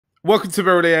Welcome to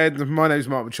Early End. My name is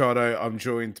Mark Machado. I'm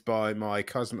joined by my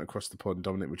cousin across the pond,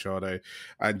 Dominic Machado,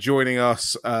 and joining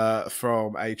us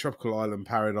from a tropical island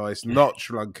paradise, not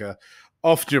Sri Lanka,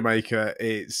 off Jamaica,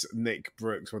 it's Nick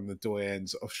Brookes, one of the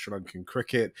doyens of Sri Lankan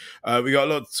cricket. We got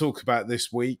a lot to talk about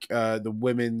this week. The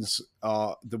women's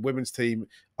team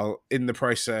are in the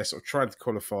process of trying to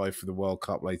qualify for the World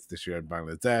Cup later this year in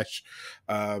Bangladesh.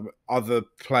 Other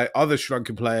Sri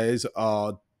Lankan players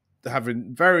are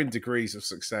having varying degrees of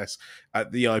success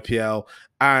at the IPL,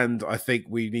 and I think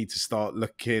we need to start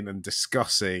looking and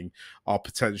discussing our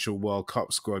potential World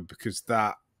Cup squad because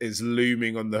that is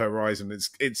looming on the horizon.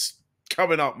 It's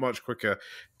coming up much quicker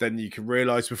than you can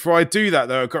realize. Before I do that,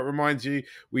 though, I've got to remind you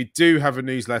we do have a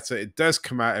newsletter. It does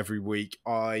come out every week.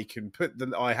 I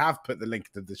have put the link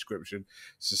in the description,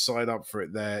 so sign up for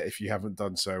it there if you haven't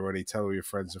done so already. Tell all your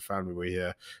friends and family we're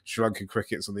here. Sri Lankan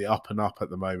cricket's on the up and up at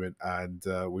the moment, and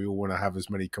we all want to have as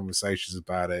many conversations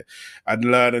about it and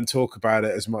learn and talk about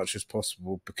it as much as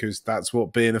possible because that's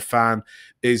what being a fan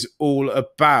is all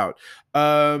about.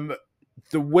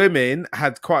 The women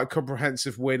had quite a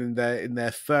comprehensive win in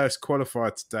their first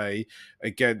qualifier today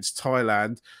against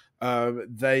Thailand.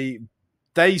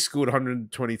 They scored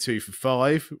 122 for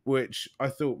 5, which I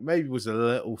thought maybe was a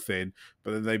little thin,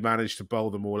 but then they managed to bowl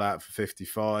them all out for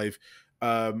 55.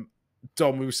 Dom,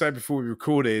 we were saying before we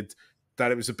recorded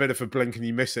that it was a bit of a blink and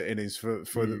you miss it innings for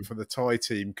the Thai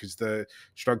team because the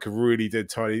Sri Lanka really did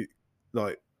tidy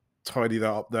that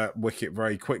up that wicket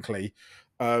very quickly.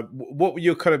 What were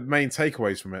your kind of main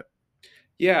takeaways from it?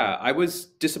 Yeah, I was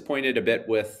disappointed a bit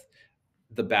with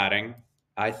the batting.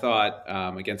 I thought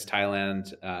against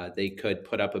Thailand, they could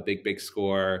put up a big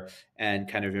score and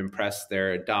kind of impress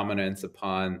their dominance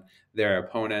upon their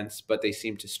opponents, but they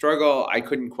seemed to struggle. I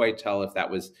couldn't quite tell if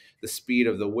that was the speed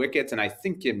of the wickets, and I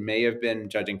think it may have been,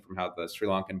 judging from how the Sri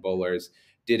Lankan bowlers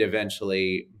did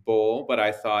eventually bowl, but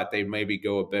I thought they'd maybe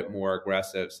go a bit more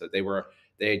aggressive. So they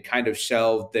had kind of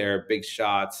shelved their big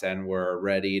shots and were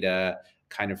ready to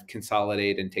kind of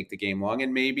consolidate and take the game long.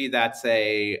 And maybe that's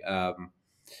a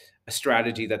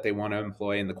strategy that they want to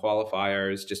employ in the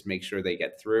qualifiers, just make sure they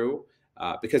get through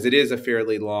because it is a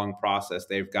fairly long process.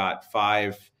 They've got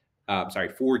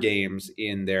 4 games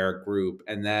in their group.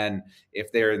 And then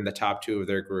if they're in the top 2 of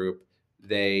their group,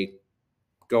 they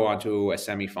go on to a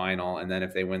semifinal. And then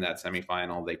if they win that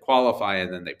semifinal, they qualify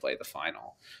and then they play the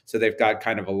final. So they've got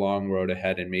kind of a long road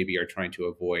ahead and maybe are trying to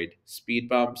avoid speed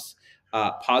bumps.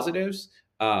 Positives,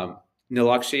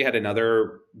 Nilakshi had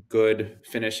another good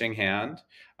finishing hand.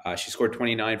 She scored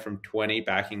 29 from 20,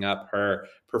 backing up her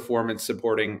performance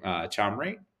supporting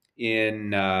Chamre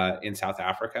in South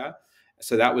Africa.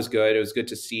 So that was good. It was good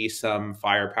to see some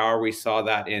firepower. We saw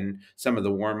that in some of the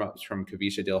warm-ups from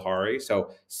Kavisha Dilhari. So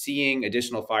seeing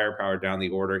additional firepower down the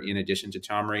order in addition to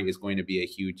Chamre is going to be a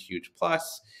huge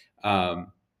plus. Of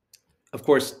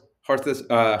course,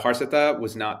 Harsitha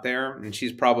was not there, and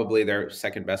she's probably their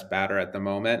second best batter at the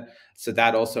moment. So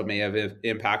that also may have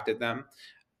impacted them.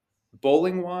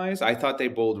 Bowling wise, I thought they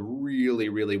bowled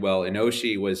really well.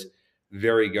 Inoshi was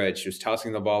very good. She was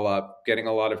tossing the ball up, getting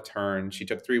a lot of turn. She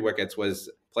took 3 wickets, was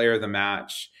player of the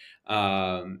match.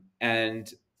 And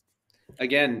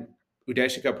again,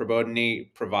 Udeshika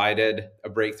Prabodini provided a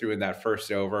breakthrough in that first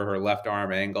over. Her left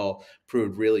arm angle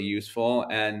proved really useful.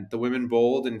 And the women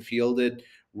bowled and fielded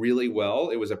really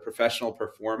well. It was a professional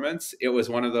performance. It was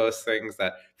one of those things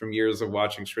that from years of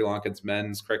watching Sri Lankan's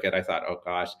men's cricket, I thought, oh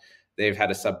gosh, they've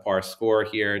had a subpar score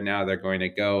here. Now they're going to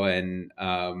go and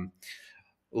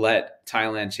let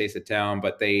Thailand chase it down.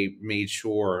 But they made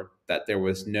sure that there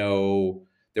was no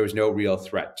real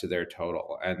threat to their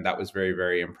total. And that was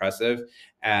very impressive.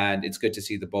 And it's good to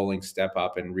see the bowling step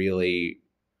up and really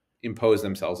impose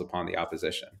themselves upon the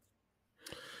opposition.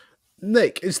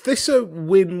 Nick, is this a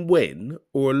win-win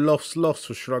or a loss-loss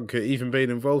for Sri Lanka even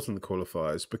being involved in the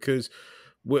qualifiers? Because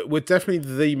we're definitely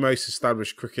the most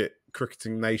established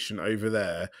cricketing nation over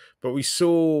there. But we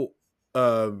saw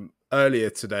earlier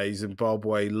today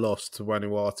Zimbabwe lost to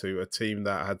Vanuatu, a team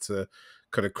that had to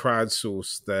kind of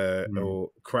crowdsource or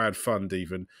crowdfund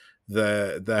even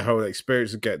their whole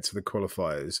experience to get to the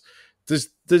qualifiers. Does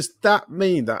that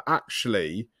mean that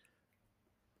actually,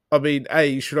 I mean,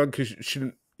 Sri Lanka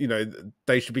shouldn't,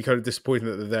 they should be kind of disappointed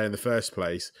that they're there in the first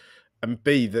place, and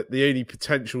B, that the only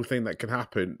potential thing that can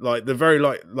happen, like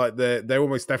they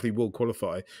almost definitely will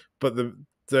qualify, but the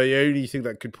only thing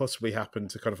that could possibly happen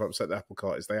to kind of upset the apple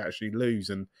cart is they actually lose,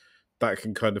 and that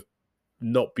can kind of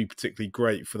not be particularly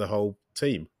great for the whole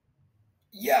team.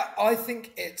 Yeah, I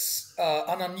think it's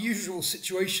an unusual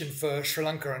situation for Sri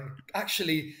Lanka, and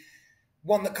actually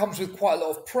one that comes with quite a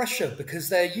lot of pressure because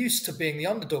they're used to being the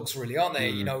underdogs, really, aren't they?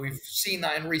 You know, we've seen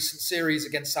that in recent series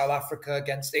against South Africa,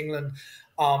 against England,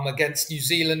 against New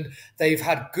Zealand. They've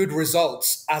had good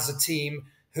results as a team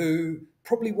who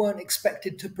probably weren't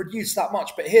expected to produce that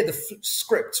much. But here the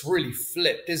script's really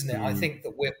flipped, isn't it? I think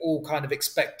that we're all kind of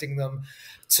expecting them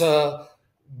to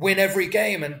win every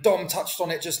game. And Dom touched on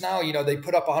it just now. You know, they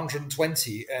put up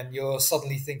 120 and you're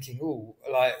suddenly thinking, oh,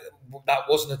 like that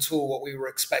wasn't at all what we were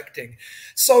expecting.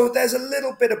 So there's a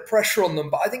little bit of pressure on them,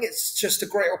 but I think it's just a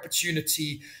great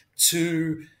opportunity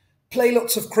to play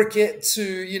lots of cricket, to,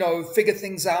 you know, figure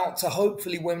things out, to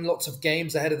hopefully win lots of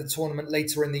games ahead of the tournament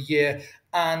later in the year.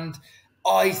 And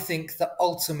I think that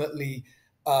ultimately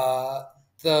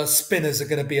the spinners are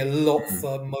going to be a lot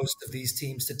for most of these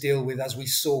teams to deal with, as we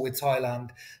saw with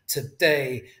Thailand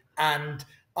today. And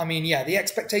I mean, yeah, the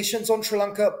expectations on Sri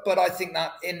Lanka, but I think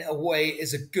that in a way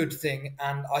is a good thing.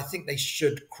 And I think they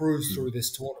should cruise through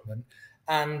this tournament.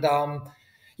 And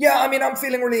yeah, I mean, I'm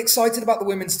feeling really excited about the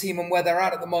women's team and where they're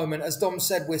at the moment. As Dom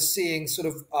said, we're seeing sort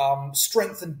of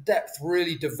strength and depth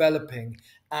really developing.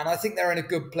 And I think they're in a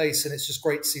good place. And it's just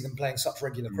great to see them playing such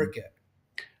regular cricket.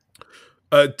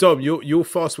 Dom, you're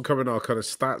fast becoming our kind of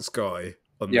stats guy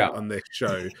on this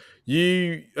show.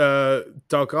 You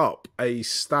dug up a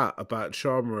stat about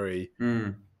Sharmari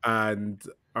and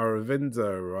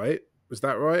Aravinda, right? Was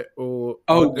that right? Or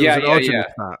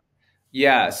Stat?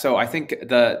 Yeah. So I think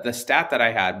the stat that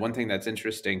I had, one thing that's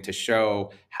interesting to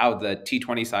show how the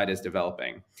T20 side is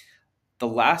developing. The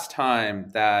last time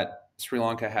that Sri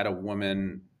Lanka had a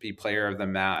woman be player of the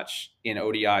match in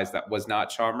ODIs that was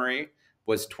not Sharmari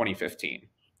was 2015.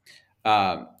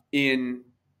 In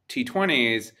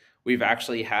T20s, we've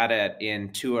actually had it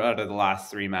in 2 out of the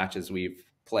last 3 matches we've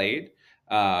played.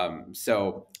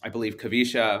 So I believe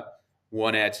Kavisha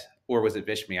won it, or was it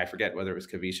Vishmi? I forget whether it was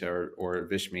Kavisha or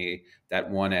Vishmi that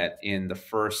won it in the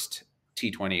first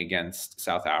T20 against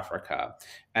South Africa.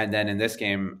 And then in this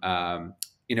game,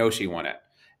 Inoshi won it.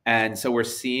 And so we're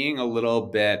seeing a little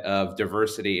bit of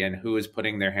diversity in who is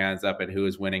putting their hands up and who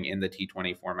is winning in the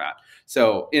T20 format.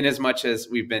 So in as much as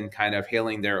we've been kind of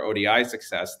hailing their ODI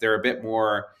success, they're a bit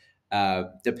more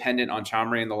dependent on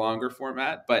Sharmari in the longer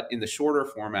format. But in the shorter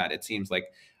format, it seems like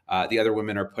the other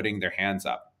women are putting their hands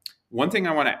up. One thing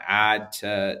I want to add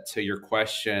to your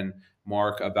question,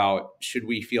 Mark, about should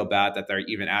we feel bad that they're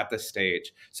even at this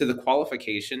stage? So the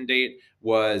qualification date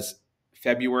was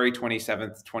February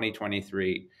 27th,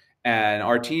 2023. And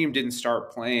our team didn't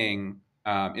start playing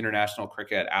international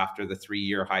cricket after the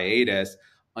 3-year hiatus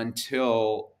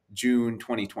until June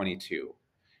 2022.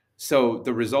 So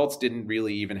the results didn't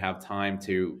really even have time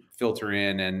to filter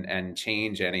in and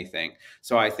change anything.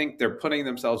 So I think they're putting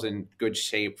themselves in good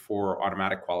shape for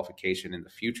automatic qualification in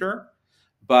the future.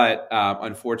 But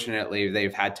unfortunately,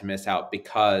 they've had to miss out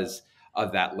because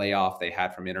of that layoff they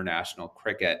had from international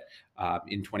cricket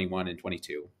in 21 and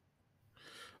 22.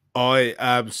 I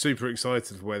am super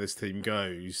excited for where this team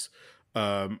goes.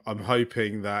 I'm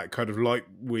hoping that kind of like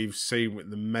we've seen with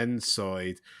the men's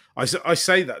side, I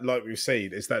say that like we've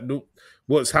seen, is that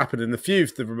what's happened in a few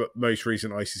of the most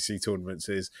recent ICC tournaments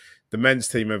is the men's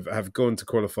team have gone to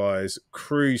qualifiers,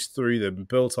 cruised through them,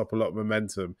 built up a lot of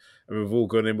momentum, and we've all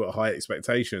gone in with high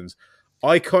expectations.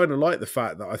 I kind of like the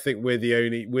fact that I think we're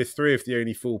 3 of the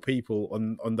only 4 people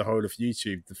on the whole of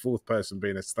YouTube, the 4th person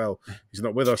being Estelle, who's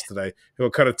not with us today, who are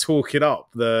kind of talking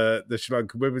up the Sri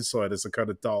Lankan women's side as a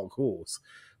kind of dark horse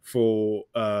for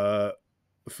the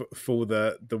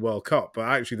World Cup. But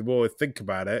actually, the more I think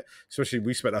about it, especially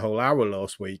we spent a whole hour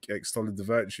last week extolling the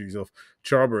virtues of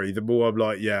Sharmari, the more I'm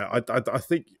like, yeah, I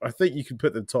think you can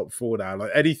put them top 4 now. Like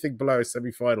anything below a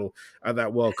semi-final at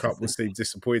that World Cup will seem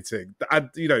disappointing. And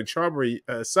you know, Sharmari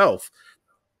herself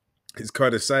is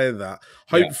kind of saying that.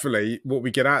 Hopefully, what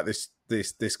we get out this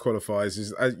qualifiers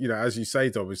is, as you say,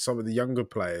 Dom, is some of the younger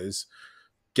players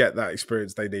get that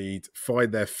experience they need,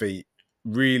 find their feet,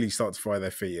 really start to find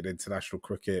their feet in international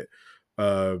cricket,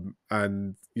 and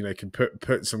can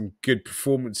put some good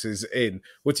performances in.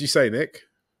 What do you say, Nick?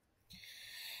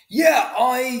 Yeah,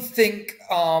 I think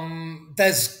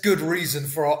there's good reason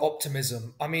for our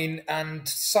optimism. I mean, and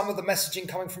some of the messaging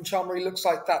coming from Sharmari looks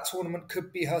like that tournament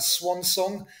could be her swan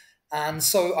song. And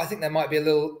so I think there might be a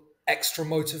little extra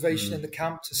motivation in the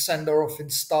camp to send her off in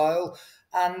style.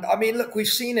 And I mean, look, we've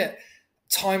seen it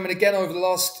time and again over the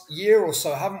last year or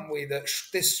so, haven't we, that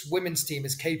this women's team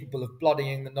is capable of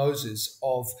bloodying the noses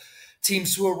of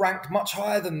teams who are ranked much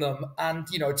higher than them. And,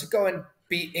 to go and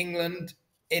beat England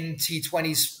in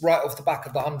T20s right off the back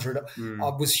of the 100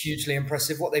 was hugely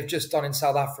impressive. What they've just done in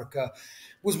South Africa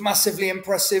was massively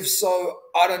impressive. So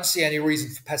I don't see any reason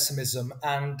for pessimism.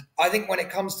 And I think when it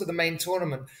comes to the main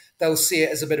tournament, they'll see it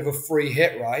as a bit of a free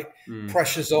hit, right?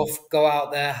 Pressure's off, go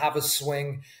out there, have a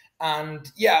swing.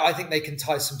 And yeah, I think they can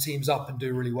tie some teams up and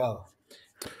do really well.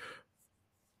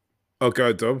 Oh, go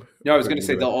ahead, Dom. No, I was going to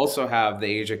say they'll also have the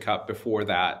Asia Cup before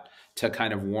that to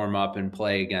kind of warm up and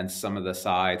play against some of the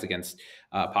sides, against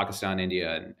Pakistan,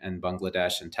 India, and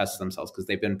Bangladesh, and test themselves, because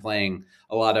they've been playing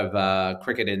a lot of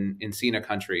cricket in SENA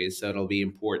countries. So it'll be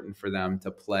important for them to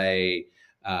play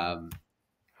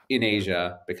in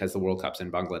Asia because the World Cup's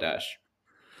in Bangladesh.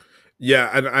 Yeah,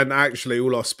 and actually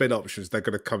all our spin options, they're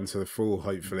going to come to the full,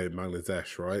 hopefully, in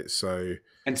Bangladesh, right? So,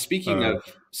 and speaking of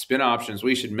spin options,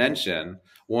 we should mention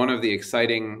one of the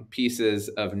exciting pieces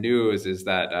of news is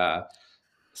that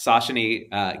Sashini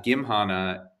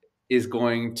Gimhana is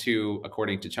going to,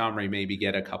 according to Chamri, maybe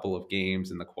get a couple of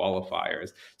games in the qualifiers.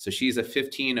 So she's a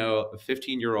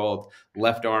 15-year-old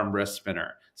left arm wrist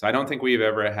spinner. So I don't think we've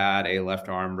ever had a left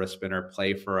arm wrist spinner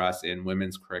play for us in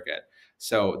women's cricket.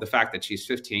 So the fact that she's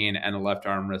 15 and a left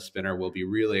arm wrist spinner will be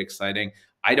really exciting.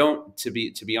 To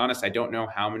be honest, I don't know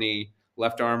how many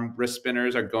left arm wrist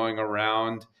spinners are going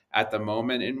around at the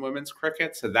moment in women's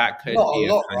cricket. So that could not be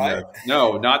a lot, right?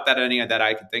 No, not that any that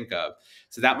I could think of.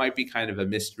 So that might be kind of a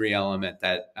mystery element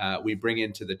that we bring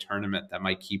into the tournament that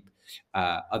might keep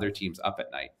other teams up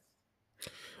at night.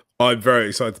 I'm very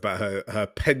excited about her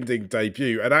pending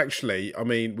debut. And actually, I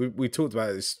mean, we talked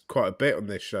about this quite a bit on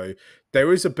this show.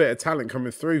 There is a bit of talent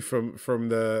coming through from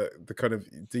the kind of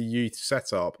the youth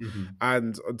setup.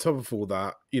 And on top of all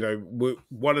that, you know,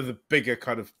 one of the bigger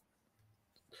kind of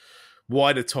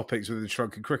wider topics within Sri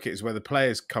Lankan cricket is where the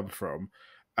players come from.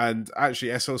 And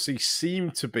actually, SLC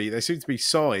seem to be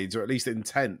sides, or at least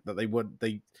intent, that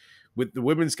with the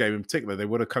women's game in particular, they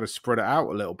want to kind of spread it out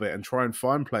a little bit and try and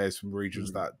find players from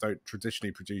regions that don't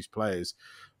traditionally produce players.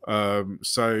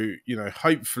 So, you know,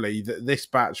 hopefully this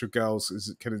batch of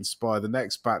girls can inspire the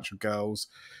next batch of girls.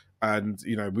 And,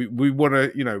 you know, we want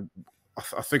to, you know,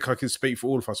 I think I can speak for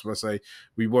all of us when I say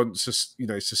we want,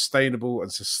 sustainable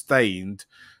and sustained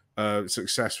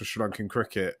success for Sri Lankan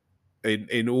cricket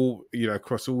in all, you know,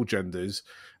 across all genders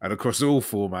and across all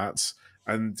formats.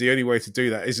 And the only way to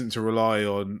do that isn't to rely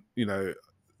on, you know,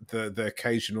 the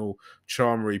occasional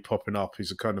Charmery popping up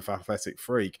who's a kind of athletic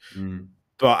freak,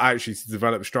 but actually to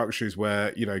develop structures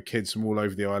where, you know, kids from all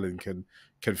over the island can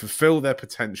fulfill their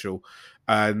potential.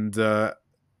 And,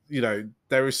 you know,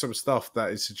 there is some stuff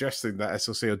that is suggesting that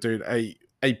SLC are doing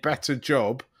a better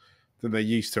job than they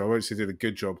used to. I won't say did a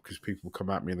good job because people will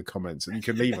come at me in the comments, and you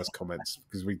can leave us comments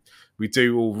because we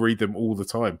do all read them all the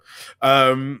time.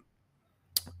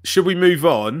 Should we move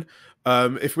on?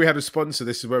 If we had a sponsor,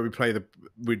 this is where we play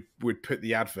we'd put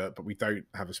the advert, but we don't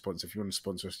have a sponsor. If you want to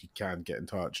sponsor us, you can get in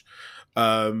touch.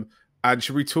 And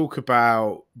should we talk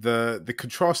about the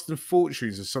contrasting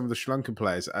fortunes of some of the Sri Lankan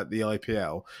players at the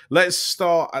IPL? Let's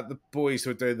start at the boys who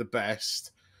are doing the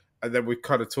best, and then we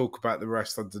kind of talk about the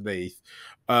rest underneath.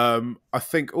 I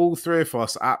think all three of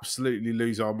us absolutely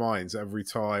lose our minds every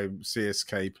time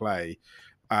CSK play.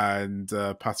 And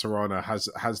Pathirana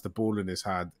has the ball in his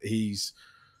hand. He's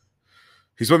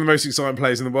one of the most exciting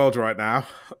players in the world right now,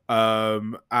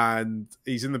 and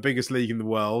he's in the biggest league in the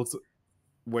world,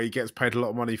 where he gets paid a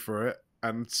lot of money for it.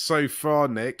 And so far,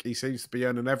 Nick, he seems to be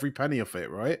earning every penny of it,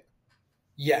 right?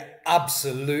 Yeah,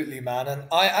 absolutely, man. And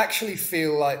I actually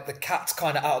feel like the cat's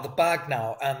kind of out of the bag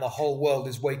now, and the whole world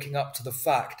is waking up to the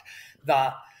fact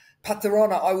that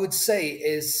Pathirana, I would say,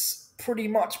 is pretty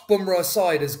much Bumrah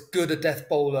aside as good a death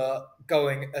bowler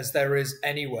going as there is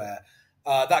anywhere.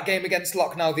 That game against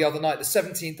Lucknow the other night, the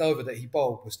 17th over that he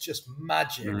bowled was just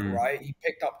magic, right? He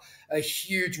picked up a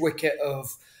huge wicket of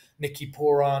Nicky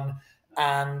Puran,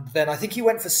 and then I think he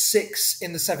went for 6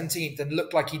 in the 17th and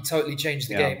looked like he totally changed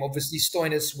the game. Obviously,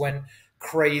 Stoinis went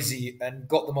crazy and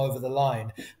got them over the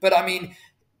line. But I mean,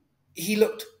 he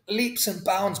looked leaps and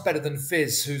bounds better than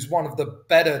Fizz, who's one of the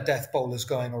better death bowlers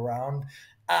going around.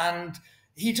 And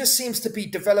he just seems to be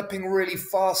developing really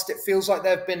fast. It feels like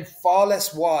there have been far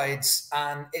less wides,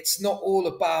 and it's not all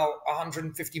about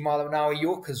 150 mile an hour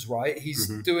Yorkers, right? He's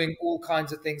doing all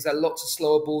kinds of things. There are lots of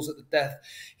slower balls at the death.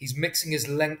 He's mixing his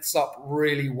lengths up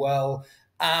really well.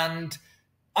 And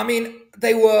I mean,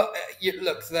 they were,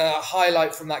 look, the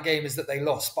highlight from that game is that they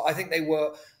lost, but I think they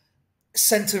were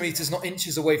centimetres, not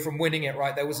inches away from winning it,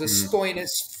 right? There was a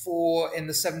Stoinis 4 in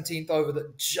the 17th over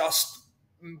that just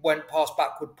went past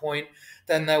backward point.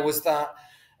 Then there was that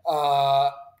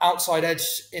outside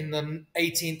edge in the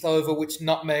 18th over, which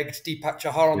nutmegged Deepak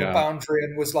Chahar on the boundary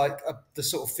and was like the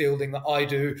sort of fielding that I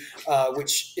do,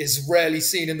 which is rarely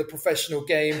seen in the professional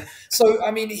game. So,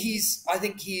 I mean, I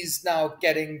think he's now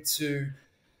getting to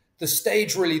the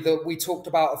stage really that we talked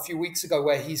about a few weeks ago,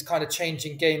 where he's kind of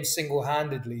changing games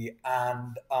single-handedly.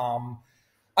 And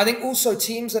I think also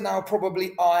teams are now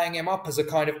probably eyeing him up as a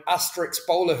kind of asterisk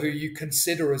bowler who you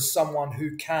consider as someone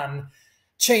who can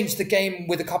change the game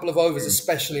with a couple of overs,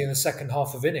 especially in the second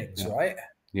half of innings, right?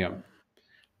 Yeah.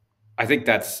 I think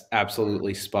that's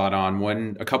absolutely spot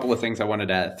on. A couple of things I wanted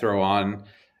to throw on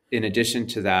in addition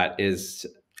to that is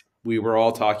we were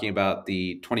all talking about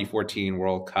the 2014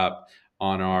 World Cup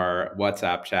on our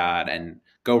WhatsApp chat, and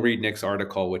go read Nick's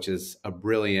article, which is a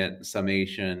brilliant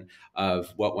summation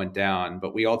of what went down.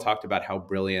 But we all talked about how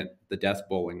brilliant the death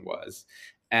bowling was.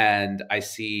 And I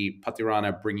see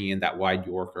Pathirana bringing in that wide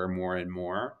Yorker more and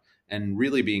more and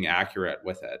really being accurate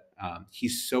with it.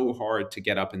 He's so hard to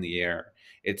get up in the air.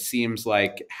 It seems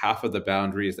like half of the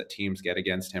boundaries that teams get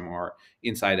against him are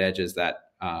inside edges that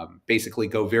basically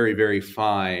go very, very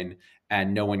fine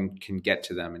and no one can get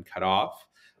to them and cut off.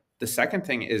 The second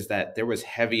thing is that there was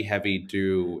heavy, heavy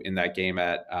dew in that game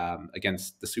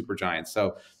against the Super Giants.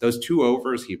 So those 2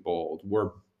 overs he bowled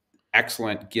were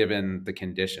excellent given the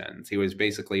conditions. He was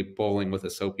basically bowling with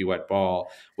a soapy wet ball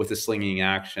with a slinging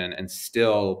action and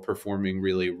still performing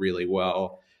really, really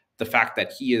well. The fact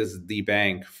that he is the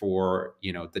bank for,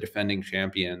 the defending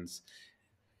champions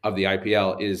of the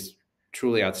IPL is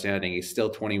truly outstanding. He's still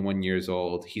 21 years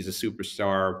old. He's a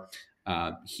superstar.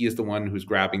 He is the one who's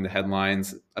grabbing the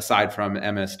headlines aside from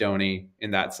MS Dhoni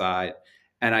in that side.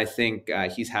 And I think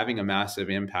he's having a massive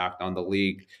impact on the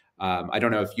league. I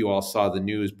don't know if you all saw the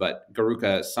news, but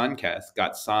Garuka Sunketh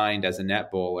got signed as a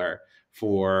net bowler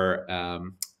for,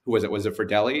 who was it? Was it for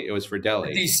Delhi? It was for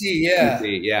Delhi. DC, yeah.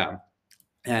 DC, yeah.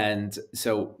 And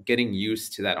so getting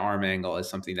used to that arm angle is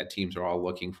something that teams are all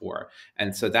looking for.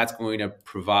 And so that's going to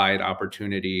provide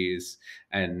opportunities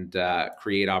and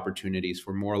create opportunities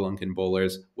for more Lankan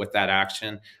bowlers with that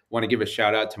action. Want to give a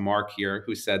shout out to Mark here,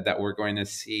 who said that we're going to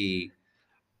see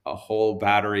a whole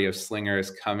battery of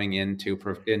slingers coming into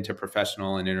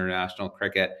professional and international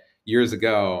cricket years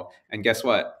ago. And guess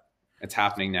what? It's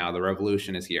happening now. The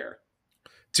revolution is here.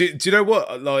 Do you know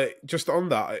what? Like, just on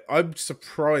that, I'm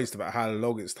surprised about how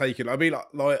long it's taken. I mean,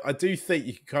 like I do think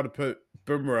you can kind of put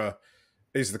Bumrah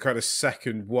is the kind of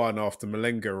second one after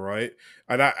Malinga, right?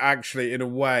 And that actually, in a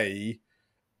way,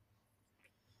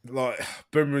 like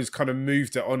Bumrah's kind of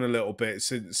moved it on a little bit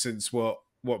since what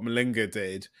Malinga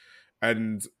did,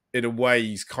 and in a way,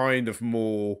 he's kind of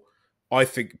more, I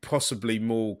think, possibly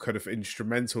more kind of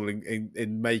instrumental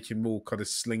in making more kind of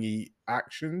slingy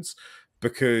actions,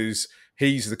 because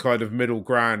he's the kind of middle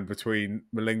ground between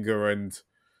Malinga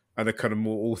and a kind of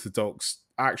more orthodox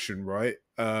action, right?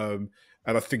 And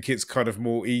I think it's kind of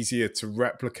more easier to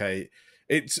replicate.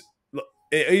 It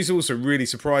is also really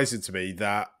surprising to me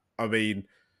that, I mean,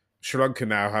 Sri Lanka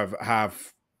now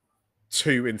have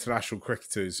 2 international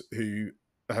cricketers who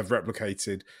have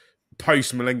replicated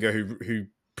post Malinga, who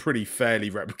pretty fairly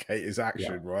replicate his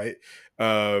action, right?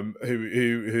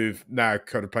 Who've now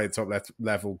kind of played top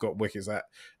level, got wickets at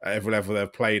every level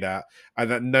they've played at,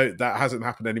 and that hasn't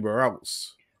happened anywhere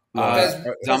else. There's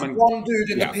one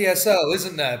dude in the PSL,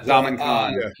 isn't there? Zaman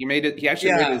Khan. He made it. He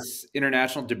actually made his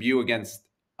international debut against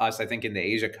us, I think, in the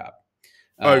Asia Cup.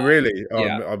 Oh, really?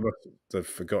 I must have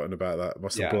forgotten about that. I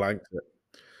must have blanked it.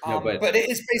 But it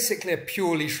is basically a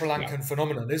purely Sri Lankan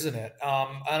phenomenon, isn't it?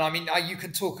 And I mean, you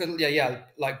can talk,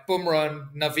 like Bumrah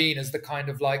and Naveen as the kind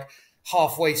of like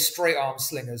halfway straight arm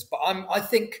slingers. But I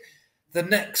think the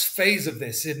next phase of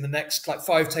this in the next like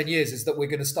 5-10 years is that we're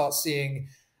going to start seeing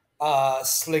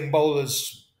sling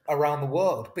bowlers around the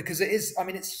world, because it is, I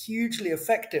mean, it's hugely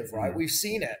effective, right? We've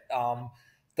seen it,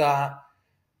 that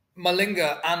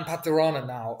Malinga and Pathirana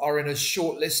now are in a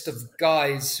short list of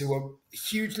guys who are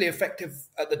hugely effective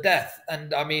at the death.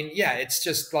 And I mean, it's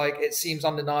just like, it seems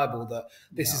undeniable that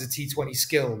this is a T20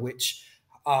 skill which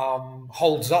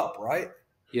holds up, right?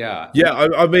 Yeah.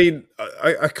 I mean,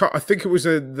 I think it was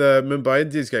in the Mumbai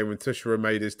Indians game when Tushara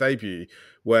made his debut,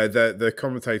 where the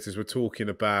commentators were talking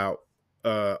about,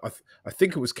 I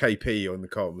think it was KP on the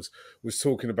comms, was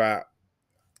talking about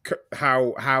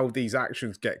how these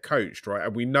actions get coached, right?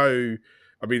 And we know,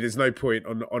 I mean, there's no point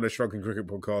on a Sri Lankan cricket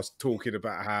podcast talking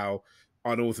about how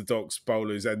unorthodox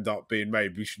bowlers end up being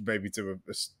made. We should maybe do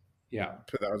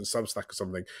put that on a Substack or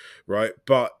something, right?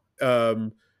 But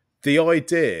the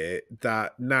idea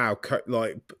that now,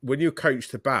 like when you're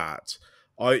coached to bat,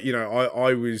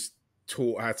 I was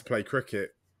taught how to play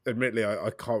cricket admittedly,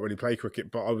 I can't really play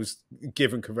cricket, but I was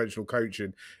given conventional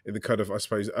coaching in the kind of, I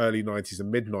suppose, early 90s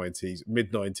and mid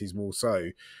 90s more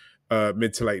so,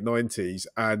 mid to late 90s,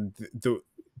 and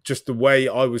just the way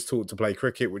I was taught to play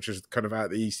cricket, which is kind of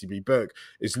out the ECB book,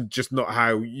 is just not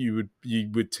how you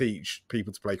would teach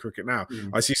people to play cricket now.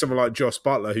 I see someone like Josh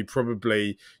Butler, who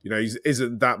probably,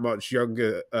 isn't that much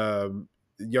younger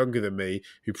than me,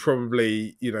 who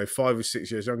probably 5 or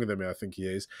 6 years younger than me, I think he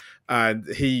is, and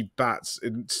he bats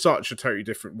in such a totally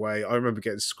different way. I remember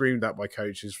getting screamed at by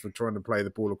coaches for trying to play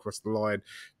the ball across the line,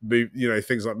 move,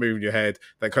 things like moving your head,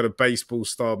 that kind of baseball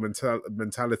style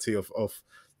mentality of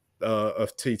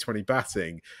T20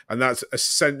 batting, and that's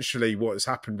essentially what has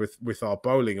happened with our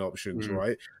bowling options,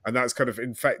 right? And that's kind of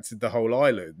infected the whole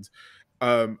island.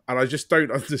 And I just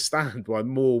don't understand why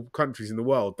more countries in the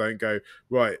world don't go,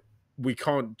 right, we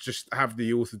can't just have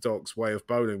the orthodox way of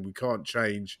bowling. We can't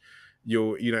change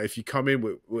if you come in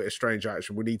with a strange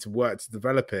action, we need to work to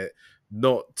develop it,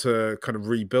 not to kind of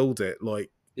rebuild it. Well,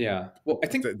 I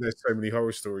think there's so many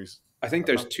horror stories. I think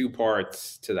there's two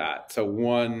parts to that. So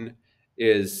one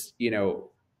is,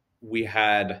 we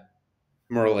had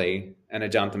Murali and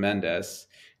Ajantha Mendes,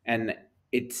 and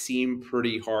it seemed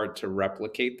pretty hard to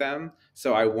replicate them.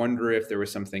 So I wonder if there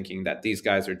was some thinking that these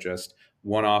guys are just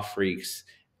one-off freaks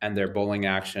and their bowling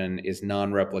action is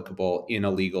non-replicable in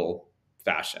a legal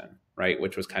fashion, right?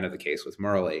 Which was kind of the case with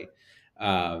Murali.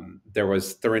 There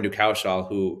was Thurindu Kaushal,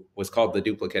 who was called the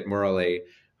duplicate Murali,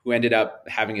 who ended up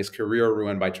having his career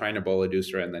ruined by trying to bowl a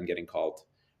deucer and then getting called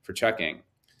for checking.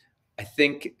 I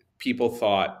think people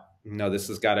thought, no, this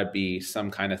has got to be some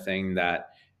kind of thing that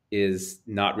is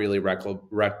not really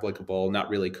replicable, not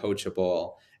really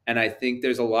coachable. And I think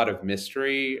there's a lot of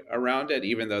mystery around it,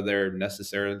 even though there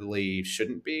necessarily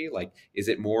shouldn't be. Like, is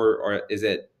it more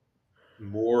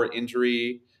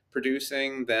injury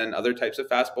producing than other types of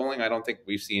fast bowling? I don't think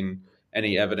we've seen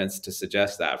any evidence to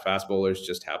suggest that. Fast bowlers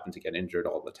just happen to get injured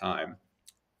all the time.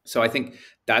 So I think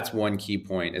that's one key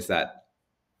point, is that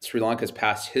Sri Lanka's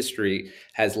past history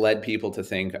has led people to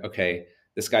think, okay,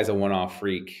 this guy's a one-off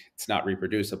freak, it's not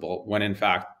reproducible, when in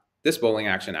fact, this bowling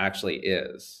action actually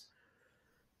is.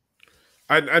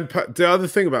 And the other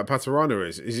thing about Pathirana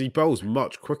is he bowls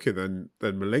much quicker than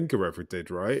Malinga ever did,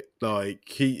 right? Like,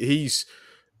 he's...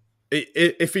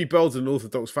 If he bowled in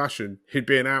orthodox fashion, he'd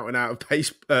be an out-and-out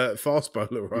pace fast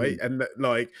bowler, right? And,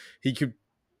 like, he could...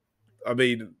 I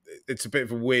mean, it's a bit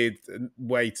of a weird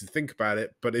way to think about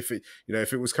it, but if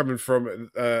it was coming from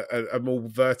a more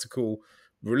vertical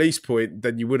release point,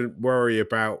 then you wouldn't worry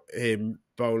about him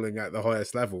bowling at the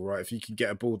highest level, right? If you can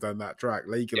get a ball down that track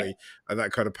legally at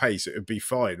that kind of pace, it would be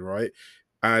fine, right?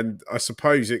 And I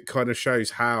suppose it kind of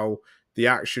shows how the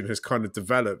action has kind of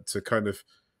developed to kind of,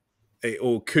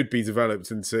 or could be developed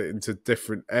into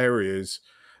different areas.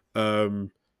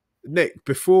 Nick,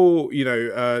 before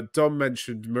Dom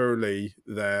mentioned Murali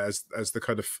there as the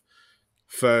kind of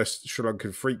first Sri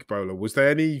Lankan freak bowler. Was there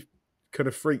any kind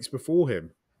of freaks before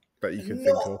him that you can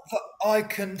think of? That I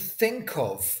can think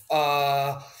of.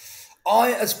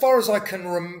 As far as I can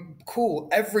recall,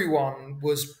 everyone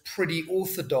was pretty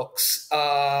orthodox.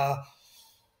 I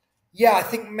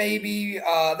think maybe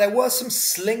there were some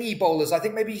slingy bowlers. I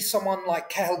think maybe someone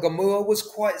like Kehel Gamua was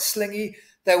quite slingy.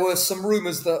 There were some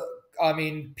rumours that,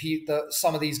 that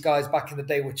some of these guys back in the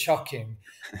day were chucking.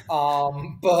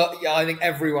 But yeah, I think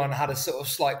everyone had a sort of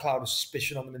slight cloud of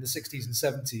suspicion on them in the 60s and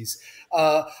 70s.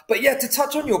 But yeah, to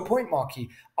touch on your point, Marky,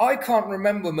 I can't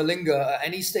remember Malinga at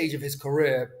any stage of his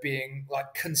career being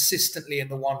like consistently in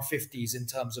the 150s in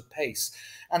terms of pace.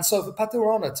 And so for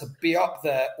Pathirana to be up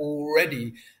there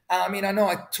already, I mean, I know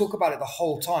I talk about it the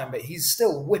whole time, but he's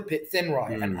still whip-it thin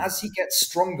right. And as he gets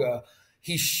stronger,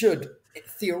 he should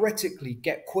theoretically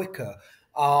get quicker.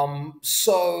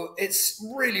 So it's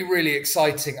really, really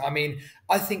exciting. I mean,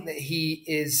 I think that he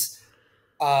is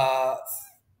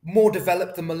more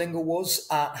developed than Malinga was.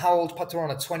 How old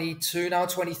Pathirana? 22 now,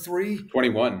 23?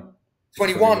 21.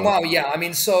 21, wow, yeah. I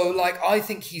mean, so like, I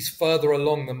think he's further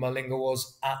along than Malinga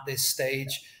was at this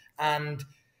stage. And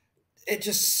it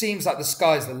just seems like the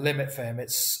sky's the limit for him.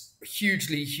 It's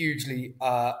hugely, hugely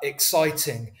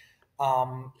exciting.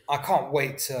 I can't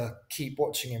wait to keep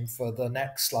watching him for the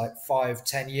next like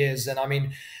 5-10 years. And I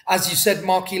mean, as you said,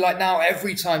 Marky, like now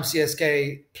every time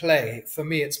CSK play, for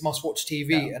me, it's must-watch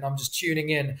TV, and I'm just tuning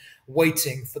in,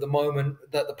 waiting for the moment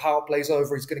that the power play's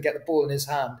over. He's going to get the ball in his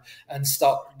hand and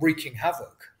start wreaking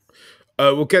havoc.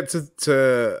 We'll get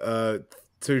to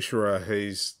Tushara,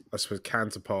 who's, I suppose,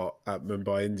 counterpart at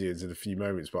Mumbai Indians in a few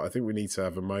moments, but I think we need to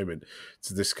have a moment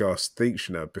to discuss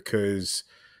Deekshana because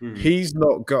he's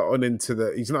not gotten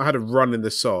into he's not had a run in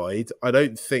the side. I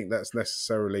don't think that's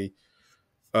necessarily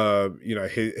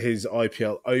his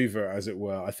IPL over, as it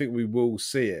were. I think we will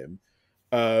see him.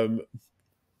 But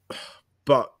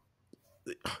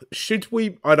should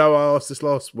we? I know I asked this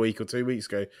last week or 2 weeks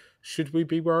ago. Should we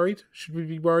be worried? Should we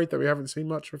be worried that we haven't seen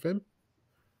much of him?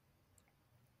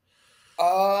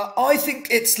 I think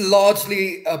it's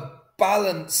largely a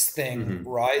balance thing,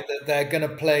 right? That they're going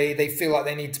to play. They feel like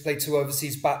they need to play two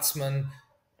overseas batsmen,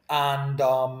 and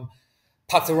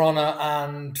Pathirana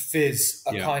and Fizz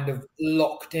are kind of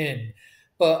locked in.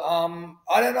 But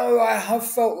I don't know. I have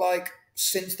felt like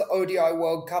since the ODI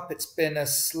World Cup, it's been a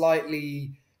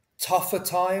slightly tougher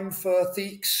time for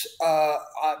Theeks.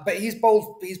 But he's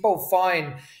bowled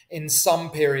fine in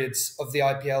some periods of the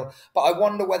IPL. But I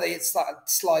wonder whether it's that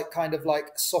slight kind of like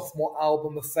sophomore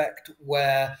album effect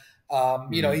where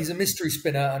he's a mystery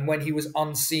spinner, and when he was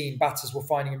unseen, batters were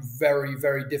finding him very,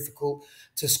 very difficult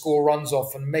to score runs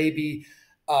off, and maybe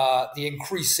the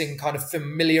increasing kind of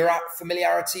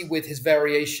familiarity with his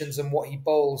variations and what he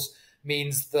bowls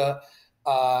means that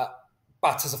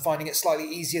batters are finding it slightly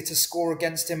easier to score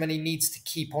against him, and he needs to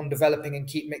keep on developing and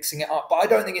keep mixing it up. But I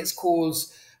don't think it's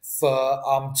cause for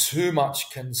too much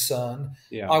concern.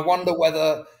 Yeah. I wonder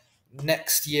whether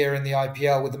next year in the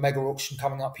IPL, with the mega auction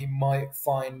coming up, he might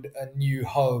find a new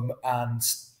home, and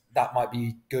that might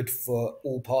be good for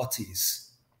all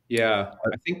parties. Yeah,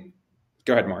 I think.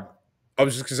 Go ahead, Mark. I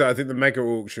was just going to say, I think the mega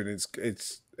auction,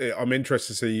 I'm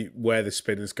interested to see where the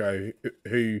spinners go,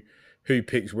 who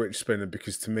picks which spinner,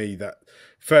 because to me that,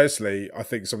 firstly, I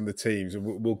think some of the teams,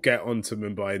 we'll get onto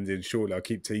Mumbai Indians shortly, I'll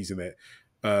keep teasing it,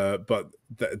 but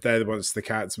they're the ones that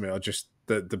stick out to me.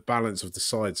 The balance of the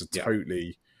sides are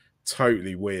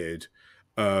totally weird.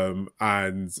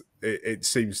 And it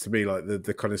seems to me like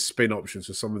the kind of spin options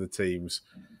for some of the teams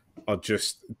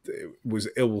was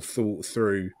ill thought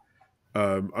through.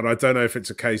 And I don't know if it's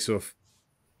a case of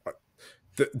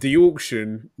the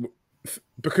auction,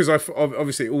 because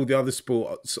obviously all the other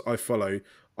sports I follow,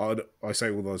 I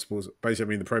say all the other sports, basically I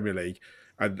mean the Premier League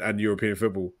and European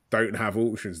football don't have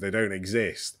auctions, they don't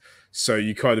exist. So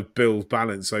you kind of build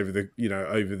balance over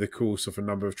the course of a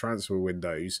number of transfer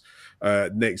windows.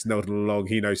 Nick's nodding along,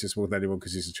 he knows this more than anyone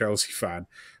because he's a Chelsea fan.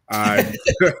 And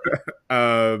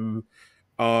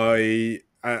I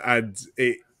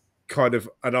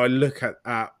look at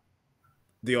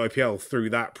the IPL through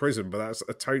that prism, but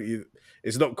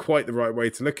it's not quite the right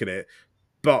way to look at it.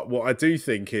 But what I do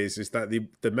think is that the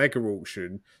mega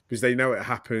auction, because they know it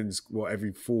happens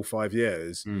every 4 or 5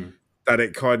 years, that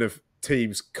it kind of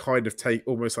teams kind of take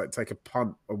a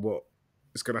punt on what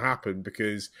is going to happen,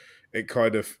 because it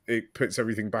puts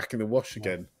everything back in the wash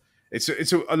again. It's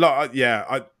a lot.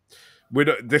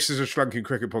 This is a Sri Lankan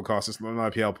cricket podcast. It's not an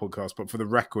IPL podcast, but for the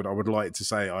record, I would like to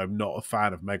say I'm not a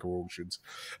fan of mega auctions.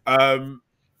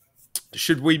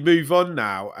 Should we move on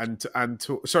now and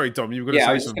talk? Sorry, Dom, you were going to say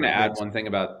something. I was just going to add one thing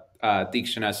about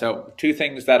Deekshana. So 2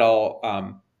 things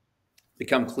that'll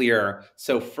become clear.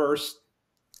 So first,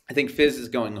 I think Fizz is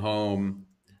going home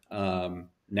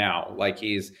now. Like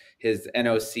his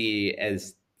NOC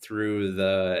is through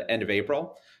the end of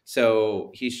April.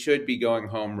 So he should be going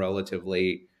home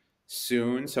relatively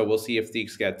soon. So we'll see if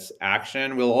Theeks gets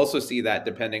action. We'll also see that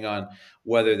depending on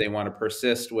whether they want to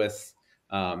persist with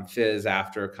Fizz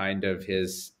after kind of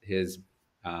his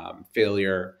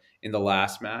failure in the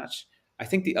last match. I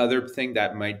think the other thing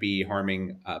that might be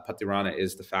harming Pathirana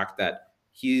is the fact that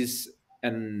he's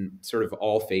an sort of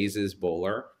all phases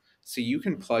bowler. So you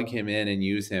can plug him in and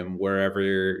use him wherever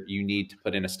you need to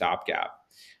put in a stopgap.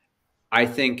 I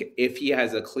think if he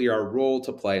has a clear role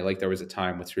to play, like there was a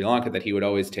time with Sri Lanka that he would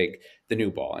always take the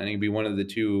new ball and he'd be one of the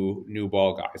 2 new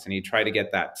ball guys and he'd try to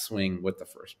get that swing with the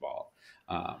first ball.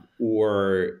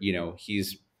 Or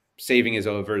he's saving his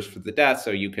overs for the death.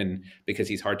 So because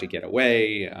he's hard to get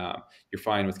away, you're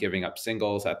fine with giving up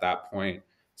singles at that point.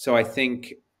 So I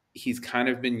think he's kind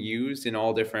of been used in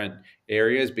all different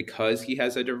areas because he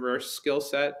has a diverse skill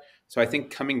set. So I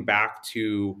think coming back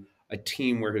to a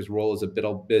team where his role is a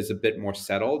bit more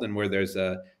settled and where there's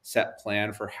a set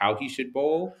plan for how he should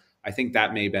bowl, I think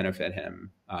that may benefit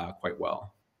him quite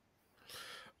well.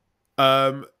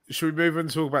 Should we move on and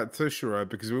talk about Tushara,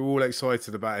 because we're all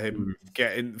excited about him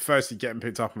getting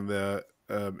picked up in the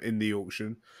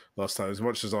auction last time. As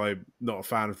much as I'm not a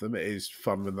fan of them, it is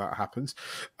fun when that happens.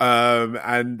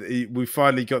 And we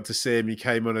finally got to see him. He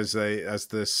came on as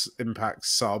this Impact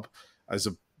sub, as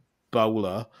a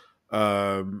bowler,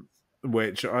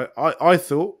 which I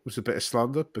thought was a bit of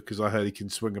slander because I heard he can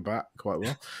swing a bat quite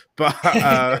well. But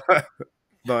part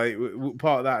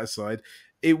of that aside,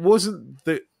 it wasn't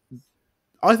that.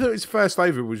 I thought his first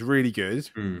over was really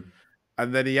good, and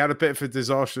then he had a bit of a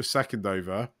disastrous second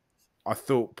over. I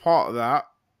thought part of that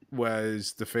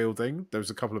was the fielding. There was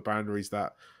a couple of boundaries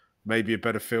that maybe a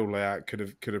better field layout could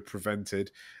have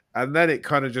prevented, and then it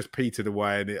kind of just petered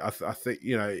away. And I think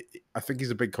I think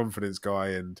he's a big confidence guy,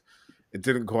 and it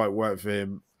didn't quite work for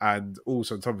him. And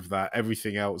also on top of that,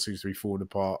 everything else seems to be falling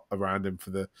apart around him for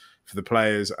the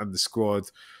players and the squad.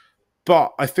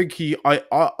 But I think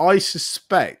I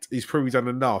suspect he's probably done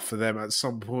enough for them at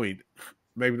some point.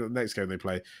 Maybe not the next game they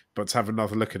play, but to have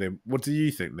another look at him. What do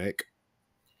you think, Nick?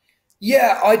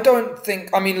 Yeah, I don't think.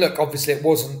 I mean, look, obviously it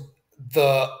wasn't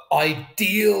the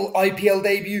ideal IPL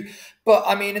debut, but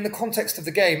I mean, in the context of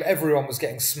the game, everyone was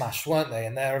getting smashed, weren't they?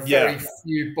 And there are very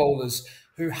few bowlers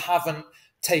who haven't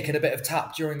taken a bit of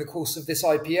tap during the course of this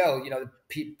IPL. You know,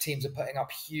 teams are putting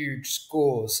up huge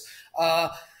scores.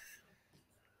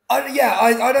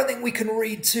 I don't think we can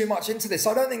read too much into this.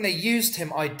 I don't think they used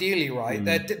him ideally, right?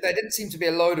 There didn't seem to be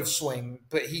a load of swing,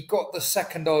 but he got the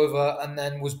second over and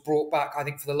then was brought back, I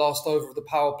think, for the last over of the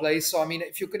power play. So, I mean,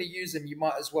 if you're going to use him, you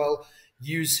might as well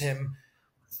use him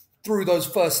through those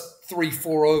first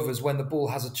 3-4 overs when the ball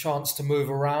has a chance to move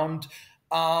around.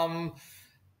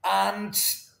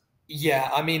 Yeah,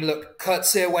 I mean, look,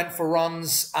 Coetzee went for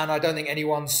runs, and I don't think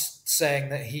anyone's saying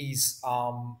that he's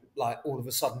like all of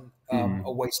a sudden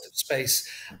a waste of space.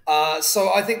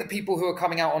 So I think the people who are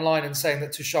coming out online and saying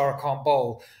that Tushara can't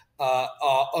bowl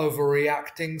are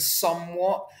overreacting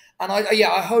somewhat. And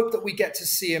I hope that we get to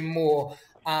see him more.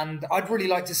 And I'd really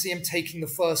like to see him taking the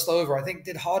first over. I think,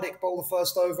 did Hardik bowl the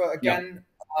first over again?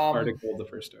 Yeah. Hardik bowled the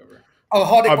first over. Oh,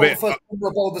 Hardik bowled the first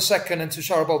over, bowled the second, and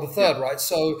Tushara bowled the third, right?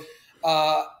 So,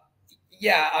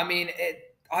 yeah, I mean,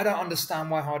 I don't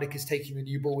understand why Hardik is taking the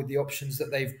new ball with the options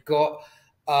that they've got.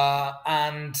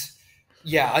 And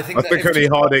yeah, I think only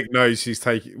Hardik knows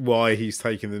why he's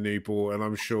taking the new ball, and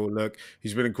I'm sure. Look,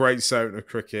 he's been a great servant of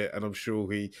cricket, and I'm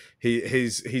sure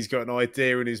he's got an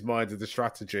idea in his mind of the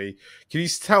strategy. Can you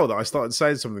tell that I started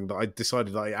saying something that I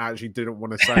decided that I actually didn't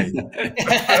want to say?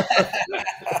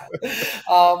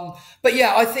 But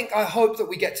yeah, I hope that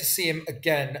we get to see him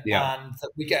again, and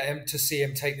that we get him to see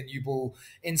him take the new ball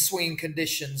in swinging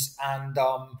conditions, and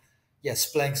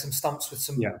splaying some stumps with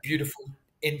some beautiful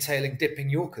intailing,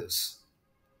 dipping Yorkers.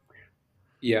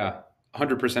 Yeah,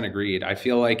 100% agreed. I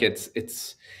feel like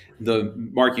it's the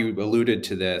Mark, you alluded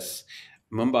to this.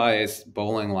 Mumbai's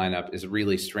bowling lineup is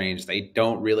really strange. They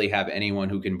don't really have anyone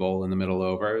who can bowl in the middle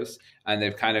overs, and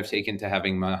they've kind of taken to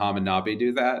having Mohammad Nabi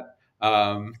do that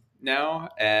now,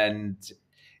 and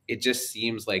it just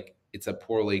seems like it's a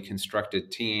poorly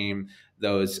constructed team.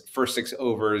 Those first 6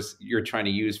 overs, you're trying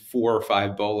to use 4 or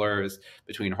 5 bowlers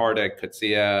between Hardik,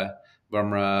 Coetzee,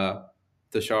 Bumrah,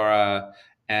 Tushara,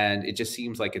 and it just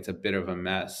seems like it's a bit of a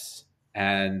mess.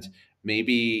 And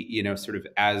maybe, sort of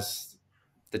as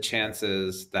the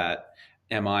chances that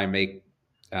MI make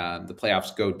the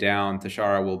playoffs go down,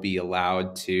 Tushara will be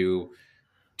allowed to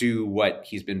do what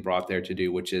he's been brought there to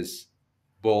do, which is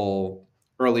bowl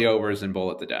early overs and bowl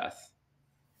at the death.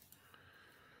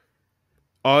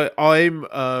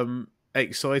 I'm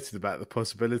excited about the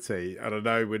possibility, and I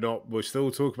know we're still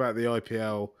talking about the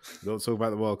IPL, we're not talking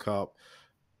about the World Cup,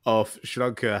 of Sri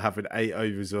Lanka having 8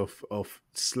 overs of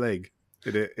sling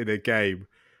in a game,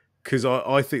 because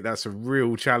I think that's a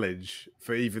real challenge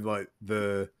for even like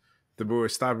the more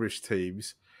established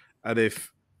teams. And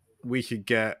if we could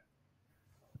get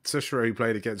Tushara, who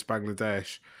played against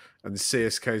Bangladesh, and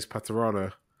CSK's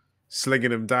Pathirana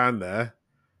slinging them down there,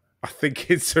 I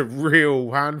think it's a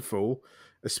real handful.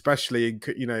 Especially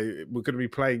we're going to be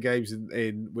playing games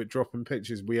with dropping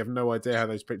pitches. We have no idea how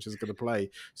those pitches are going to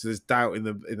play, so there's doubt in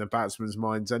the batsmen's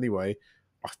minds anyway.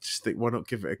 I just think, why not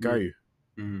give it a go?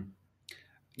 Mm-hmm.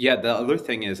 Yeah, the other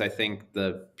thing is, I think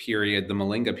the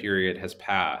Malinga period has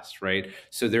passed, right?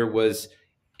 So there was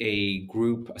a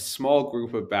small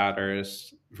group of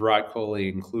batters, Virat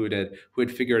Kohli included, who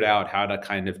had figured out how to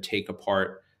kind of take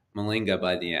apart Malinga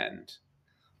by the end.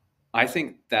 I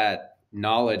think that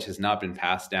knowledge has not been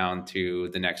passed down to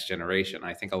the next generation.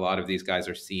 I think a lot of these guys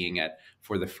are seeing it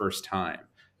for the first time.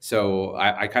 So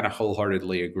I kind of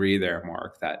wholeheartedly agree there,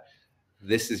 Mark, that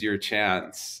this is your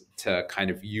chance to kind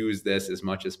of use this as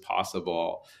much as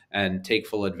possible and take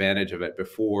full advantage of it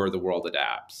before the world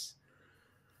adapts.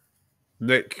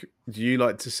 Nick, do you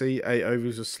like to see 8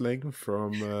 overs of sling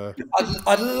from...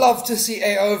 I'd love to see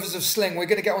 8 overs of sling. We're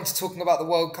going to get on to talking about the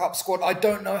World Cup squad. I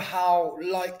don't know how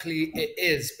likely it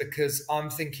is, because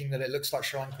I'm thinking that it looks like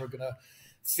Sri Lanka are going to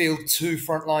field 2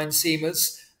 frontline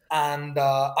seamers. And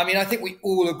I think we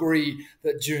all agree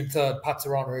that June 3rd,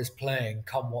 Pathirana is playing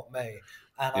come what may.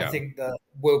 And I think that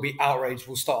we'll be outraged.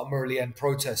 We'll start a Murali End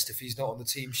protest if he's not on the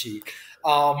team sheet.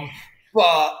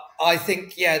 But I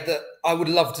think, yeah, that I would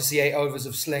love to see 8 overs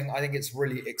of sling. I think it's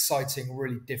really exciting,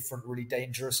 really different, really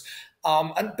dangerous.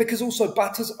 And because also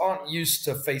batters aren't used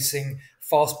to facing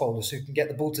fast bowlers who can get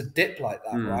the ball to dip like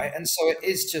that, right? And so it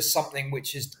is just something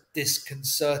which is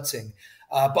disconcerting.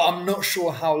 But I'm not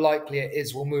sure how likely it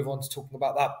is. We'll move on to talking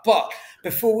about that. But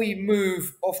before we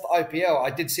move off the IPL,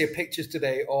 I did see a pictures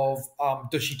today of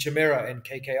Dushi Chamira in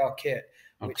KKR kit,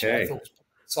 which I thought was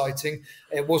exciting.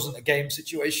 It wasn't a game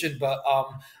situation, but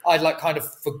I'd like kind of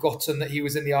forgotten that he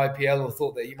was in the IPL or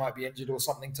thought that he might be injured or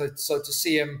something. So to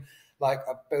see him, there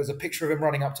was a picture of him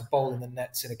running up to bowl in the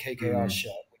nets in a KKR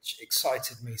shirt, which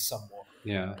excited me somewhat.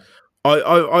 Yeah.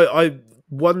 I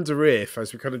wonder if,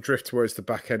 as we kind of drift towards the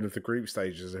back end of the group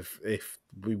stages, if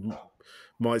we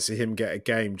might see him get a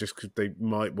game, just because they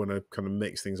might want to kind of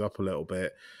mix things up a little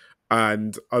bit.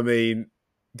 And I mean,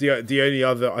 the only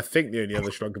other Sri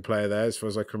Lankan player there, as far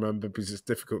as I can remember, because it's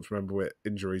difficult to remember with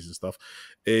injuries and stuff,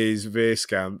 is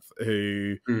Veerskanth,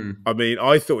 who, I mean,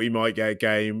 I thought he might get a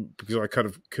game because I kind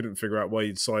of couldn't figure out why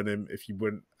you'd sign him if you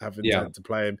wouldn't have intent to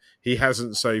play him. He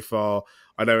hasn't so far.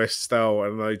 I know Estelle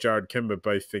and I know Jared Kimber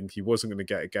both think he wasn't going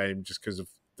to get a game just because of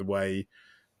the way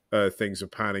things are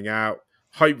panning out.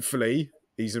 Hopefully,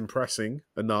 he's impressing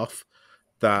enough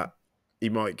that he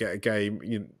might get a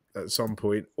game at some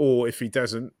point, or if he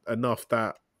doesn't, enough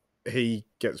that he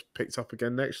gets picked up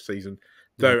again next season.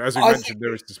 Though, as we mentioned,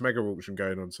 there is this mega auction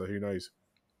going on, so who knows?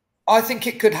 I think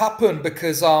it could happen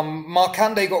because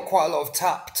Markande got quite a lot of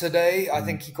tap today. I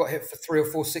think he got hit for 3 or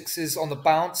 4 sixes on the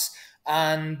bounce.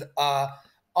 And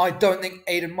I don't think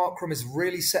Aiden Markram is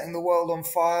really setting the world on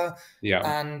fire. Yeah.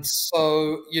 And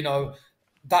so,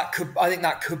 I think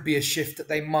that could be a shift that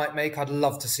they might make. I'd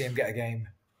love to see him get a game.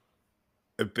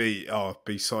 It'd be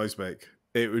seismic.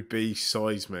 It would be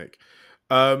seismic.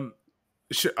 I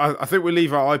think we'll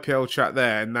leave our IPL chat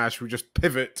there, and Nash will just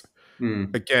pivot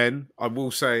again. I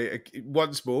will say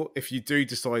once more, if you do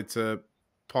decide to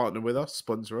partner with us,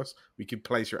 sponsor us, we can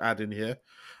place your ad in here.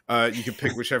 You can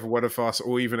pick whichever one of us,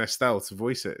 or even Estelle, to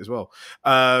voice it as well.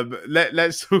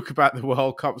 Let's talk about the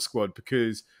World Cup squad,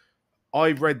 because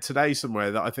I read today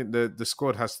somewhere that I think the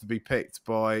squad has to be picked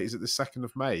by, is it the 2nd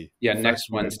of May? Yeah, next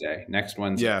Wednesday.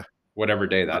 Yeah. Whatever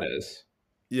day that is.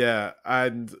 Yeah,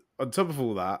 and on top of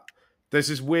all that, there's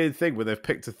this weird thing where they've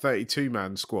picked a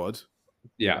 32-man squad.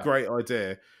 Yeah. Great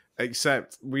idea.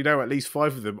 Except we know at least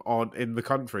 5 of them aren't in the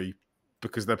country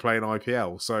because they're playing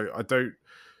IPL. So I don't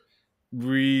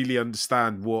really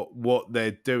understand what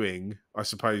they're doing. I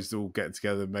suppose they're all getting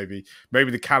together. Maybe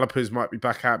the Calipers might be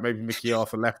back out. Maybe Mickey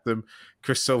Arthur left them.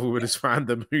 Chris Silverwood has found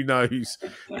them. Who knows?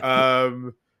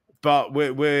 But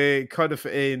we're kind of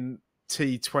in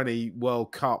T20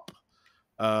 World Cup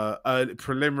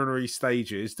preliminary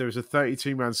stages. There was a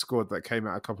 32-man squad that came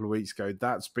out a couple of weeks ago.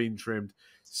 That's been trimmed.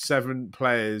 7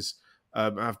 players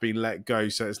have been let go,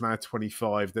 so it's now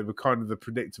 25. They were kind of the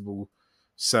predictable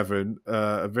 7.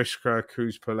 Avishka,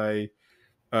 Kuzpale,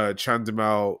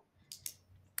 Chandimal,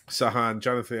 Sahan,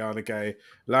 Jonathan Arnagay,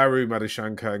 Lauru,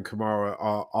 Madhushankar, and Kamara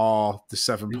are the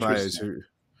 7 players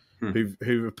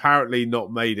who've apparently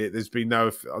not made it. There's been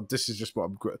no. This is just what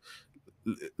I'm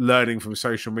learning from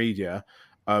social media.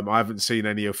 I haven't seen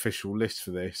any official list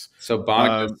for this. So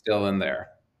Barnica's still in there.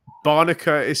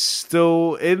 Barnica is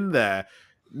still in there.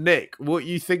 Nick, what are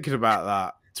you thinking about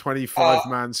that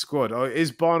 25-man squad?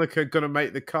 Is Barnica going to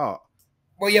make the cut?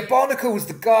 Well, yeah, Barnica was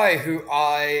the guy who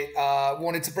I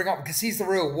wanted to bring up because he's the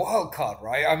real wild card,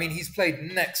 right? I mean, he's played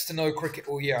next to no cricket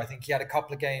all year. I think he had a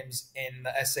couple of games in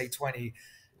the SA20,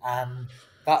 and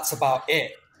that's about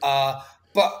it.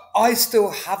 But I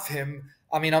still have him.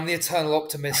 I mean, I'm the eternal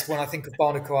optimist. When I think of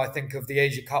Barnica, I think of the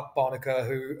Asia Cup Barnica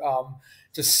who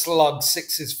just slugged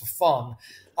 6s for fun.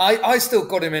 I still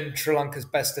got him in Sri Lanka's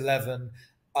best 11.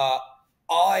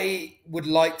 I would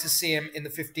like to see him in the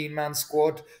 15-man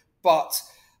squad, but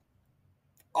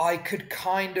I could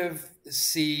kind of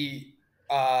see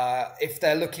if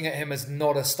they're looking at him as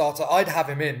not a starter, I'd have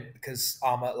him in because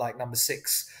I'm at like number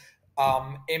 6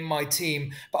 in my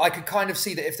team. But I could kind of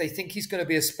see that if they think he's going to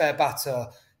be a spare batter,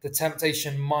 the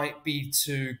temptation might be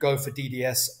to go for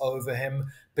DDS over him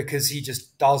because he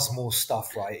just does more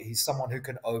stuff, right? He's someone who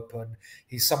can open.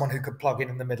 He's someone who can plug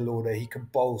in the middle order. He can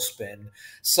bowl spin.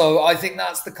 So I think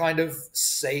that's the kind of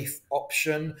safe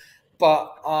option.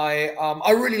 But I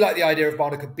really like the idea of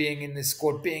Barnica being in this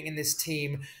squad, being in this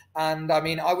team. And I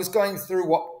mean, I was going through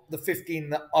what the 15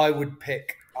 that I would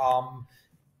pick,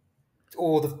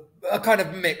 or a kind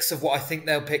of mix of what I think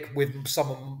they'll pick with some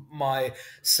of my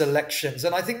selections.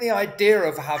 And I think the idea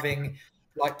of having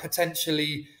like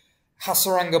potentially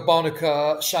Hasaranga,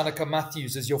 Barnaker, Shanaka,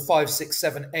 Matthews as your 5, 6,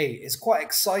 7, 8 is quite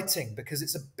exciting because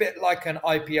it's a bit like an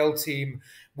IPL team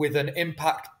with an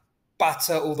impact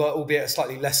batter, although albeit a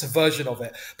slightly lesser version of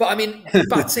it. But I mean,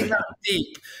 batting that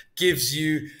deep gives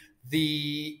you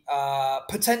the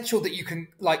potential that you can,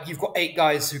 like, you've got 8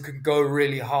 guys who can go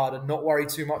really hard and not worry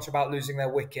too much about losing their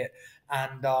wicket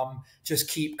and just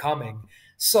keep coming.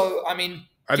 So, I mean,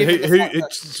 and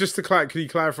just to clarify, can you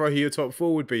clarify who your top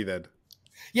 4 would be then?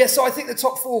 Yeah, so I think the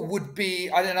top 4 would be,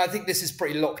 I think this is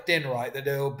pretty locked in, right? That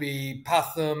it'll be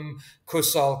Pathum,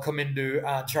 Kusal, Kamindu,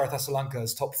 and Sharath Lanka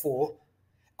as top 4.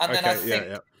 And then I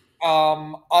think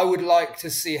I would like to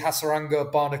see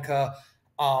Hasaranga, Barnaker.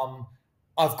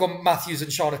 I've got Matthews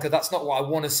and Shanaka. That's not what I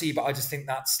want to see, but I just think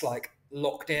that's like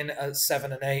locked in at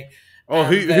 7 and 8. Oh,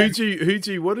 and who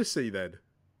do you want to see then?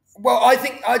 Well,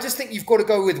 I just think you've got to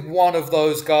go with one of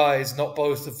those guys, not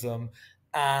both of them,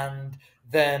 and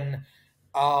then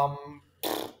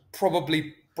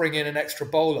probably bring in an extra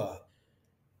bowler.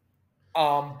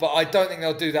 But I don't think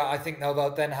they'll do that. I think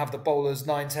they'll then have the bowlers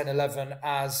 9, 10, 11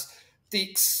 as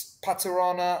Deeks,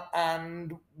 Pathirana,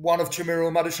 and one of Chamira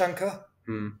or Madhushanka.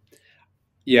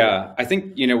 Yeah, I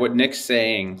think, you know, what Nick's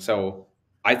saying. So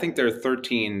I think there are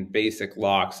 13 basic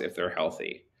locks if they're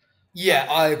healthy. Yeah,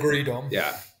 I agree, Dom.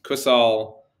 Yeah.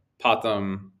 Kusal,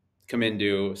 Pathum,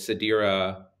 Kamindu,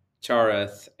 Sadira,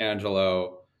 Charath,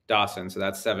 Angelo, Dawson. So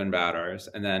that's 7 batters.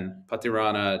 And then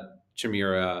Pathirana,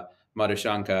 Chamira,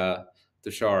 Madhushanka,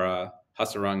 Tushara,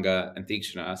 Hasaranga, and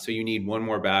Thikshana. So you need one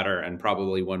more batter and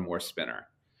probably one more spinner.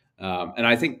 And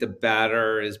I think the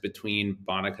batter is between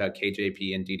Bonica,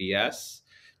 KJP, and DDS,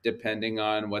 depending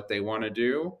on what they want to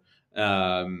do.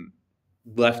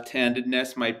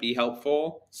 Left-handedness might be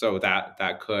helpful, so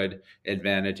that could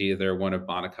advantage either one of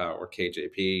Bonica or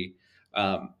KJP.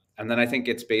 And then I think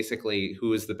it's basically,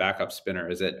 who is the backup spinner?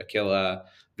 Is it Akila,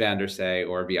 Van der Sey,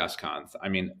 or Vyaskanth? I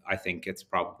mean, I think it's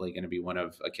probably going to be one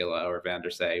of Akila or Van der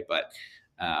Sey, but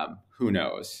who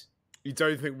knows? You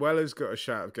don't think Weller's got a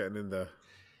shot of getting in there?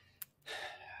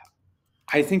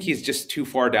 I think he's just too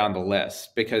far down the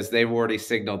list because they've already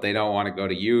signaled they don't want to go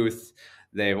to youth.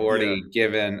 They've already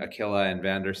given Akila and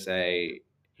Van der Sey,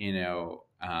 you know,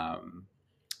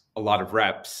 a lot of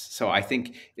reps. So I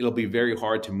think it'll be very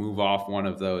hard to move off one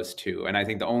of those two. And I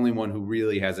think the only one who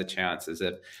really has a chance is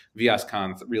if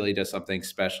Vyaskanth really does something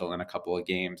special in a couple of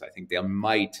games. I think they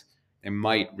might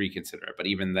reconsider it, but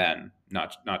even then,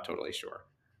 not totally sure.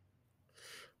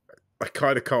 I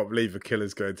kind of can't believe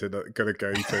Akila's going to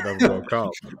go to another World Cup.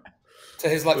 To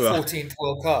his 14th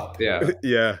World Cup. Yeah.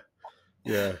 Yeah.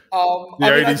 Yeah. The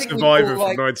only survivor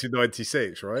from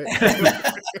 1996, right?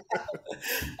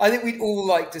 I think we'd all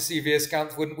like to see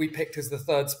Vyaskanth, wouldn't we, picked as the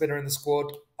 3rd spinner in the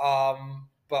squad.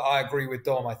 But I agree with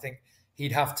Dom. I think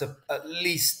he'd have to at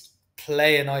least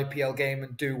play an IPL game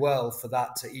and do well for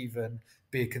that to even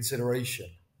be a consideration.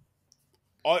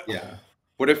 Yeah.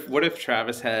 What if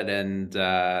Travis Head and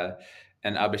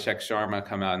Abhishek Sharma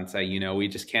come out and say, you know, we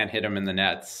just can't hit him in the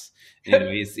nets. You know,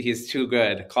 he's too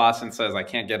good. Clausen says, I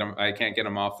can't get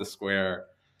him off the square.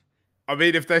 I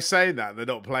mean, if they're saying that, they're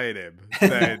not playing him,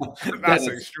 then that's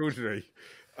extraordinary.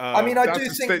 I mean, I do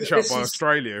think stitch up by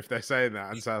Australia if they're saying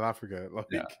that, and South Africa.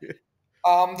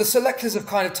 The selectors have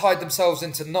kind of tied themselves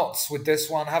into knots with this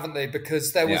one, haven't they?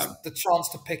 Because there was the chance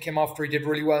to pick him after he did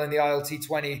really well in the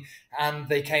ILT20, and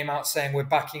they came out saying, we're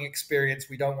backing experience,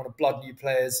 we don't want to blood new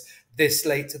players this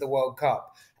late to the World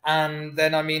Cup. And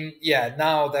then, I mean,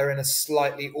 now they're in a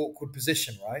slightly awkward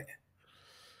position, right?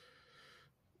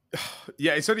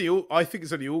 Yeah, I think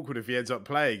it's only awkward if he ends up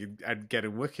playing and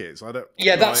getting wickets.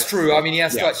 That's true. I mean, he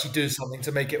has to actually do something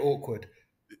to make it awkward.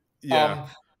 Yeah.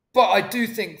 But I do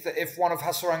think that if one of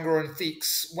Hasaranga and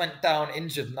Theeks went down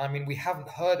injured, and I mean, we haven't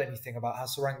heard anything about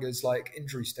Hasaranga's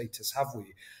injury status, have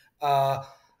we?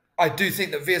 I do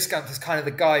think that Vyaskanth is kind of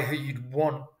the guy who you'd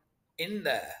want in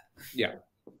there. Yeah.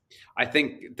 I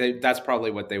think that's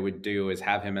probably what they would do, is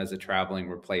have him as a traveling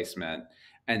replacement.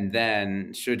 And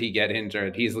then should he get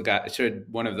injured, he's the guy. Should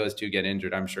one of those two get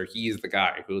injured, I'm sure he's the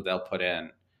guy who they'll put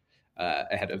in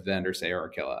ahead of Van der Sey or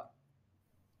Akila.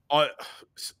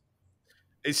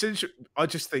 It's interesting. I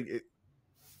just think it,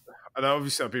 and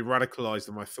obviously I've been radicalised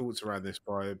in my thoughts around this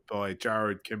by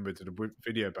Jared Kimber did a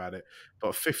video about it.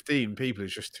 But 15 people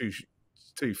is just too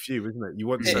few, isn't it?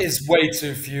 It is way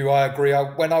too few. I agree.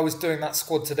 When I was doing that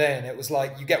squad today, and it was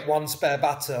like you get one spare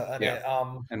batter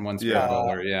and one spare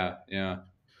bowler. Yeah.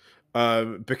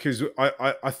 Because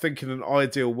I think in an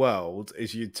ideal world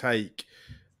is you take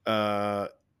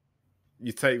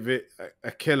you take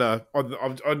a killer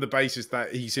on the basis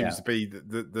that he seems to be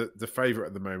the favourite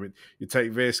at the moment. You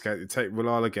take Veerskate, you take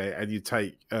Walalagate, and you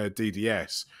take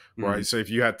DDS, right? So if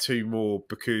you had two more,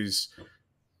 because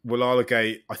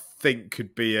Walalagate, I think,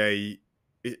 could be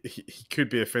he could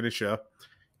be a finisher,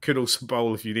 could also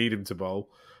bowl if you need him to bowl,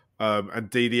 and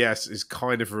DDS is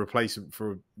kind of a replacement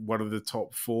for one of the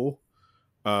top four.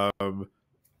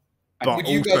 But would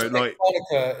you guys pick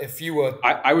Bonica if you were?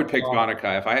 I would pick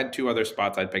Bonica. If I had two other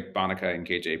spots, I'd pick Bonica and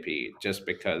KJP, just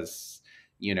because,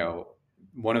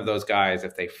 one of those guys,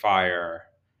 if they fire,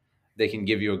 they can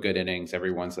give you a good innings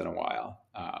every once in a while.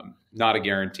 Not a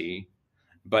guarantee,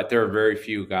 but there are very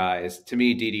few guys. To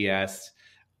me, DDS,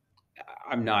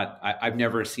 I've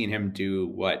never seen him do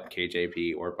what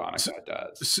KJP or Bonica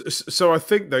does. So I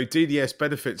think, though, DDS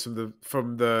benefits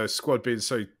from the squad being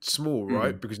so small,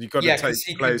 right? Because you've got to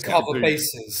take players can cover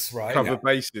bases, right? Cover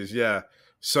bases, yeah.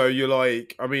 So you're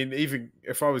like, I mean, even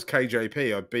if I was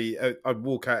KJP, I'd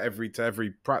walk out to every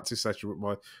practice session with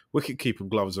my wicket-keeping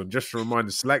gloves on, just to remind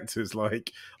the selectors,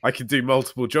 like, I can do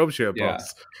multiple jobs here,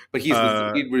 boss. But he's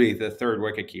really the third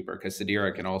wicket-keeper, because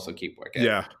Sadira can also keep wicket.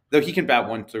 Yeah. Though he can bat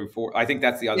 1 through 4. I think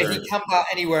that's the other. Yeah, he can bat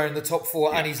anywhere in the top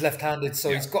 4, and he's left-handed,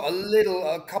 so he's got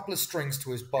a couple of strings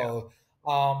to his bow.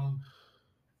 Yeah.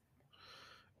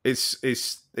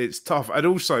 It's tough, and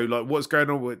also, like, what's going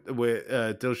on with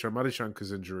Dilshan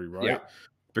Madishankar's injury, right? Yeah.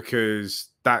 Because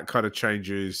that kind of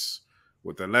changes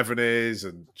what the 11 is,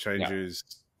 and changes.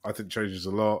 Yeah. I think changes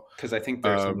a lot, because I think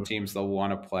there's some teams they'll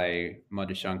want to play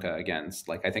Madishankar against.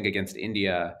 Like, I think against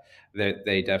India,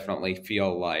 they definitely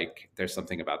feel like there's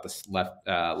something about this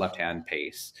left hand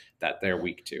pace that they're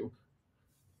weak to.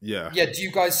 Yeah. Yeah. Do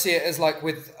you guys see it as like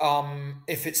with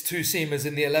if it's two seamers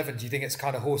in the 11? Do you think it's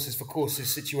kind of horses for courses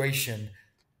situation?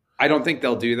 I don't think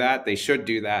they'll do that. They should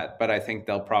do that, but I think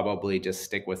they'll probably just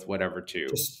stick with whatever two.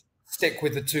 Just stick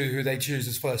with the two who they choose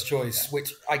as first choice,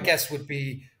 which I guess would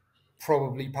be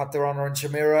probably Pathirana and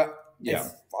Shamira. Yeah.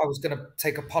 If I was going to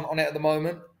take a punt on it at the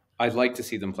moment. I'd like to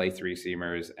see them play three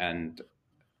seamers and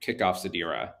kick off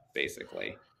Sadira,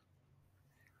 basically.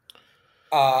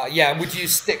 Yeah, and would you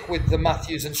stick with the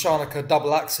Matthews and Shanaka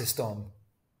double axis, Dom?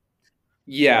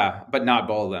 Yeah, but not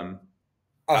bowl them.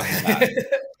 I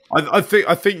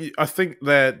think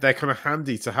they're kind of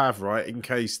handy to have, right, in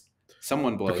case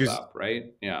someone blows up,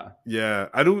 right? Yeah, yeah,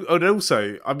 and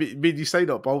also, I mean, you say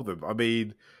not bowl them. I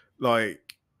mean,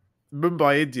 like,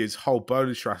 Mumbai Indians' whole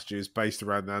bowling strategy is based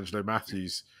around the Angelo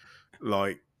Matthews,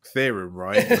 like, theorem,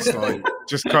 right? It's like,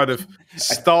 just kind of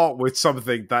start with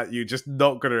something that you're just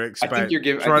not going to expect. I think you're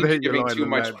giving too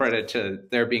much credit to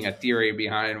there being a theory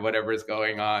behind whatever's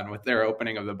going on with their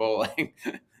opening of the bowling.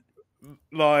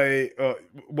 Like,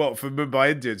 well, for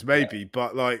Mumbai Indians, maybe,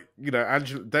 but, like,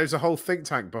 there's a whole think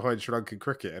tank behind Sri Lankan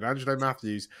cricket, and Angelo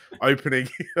Matthews opening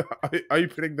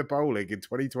the bowling in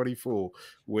 2024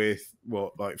 with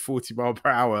 40 mile per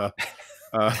hour,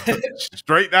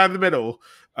 straight down the middle.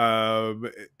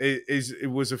 It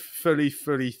was a fully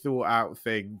thought out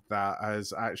thing that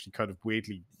has actually kind of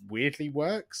weirdly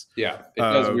works. Yeah, it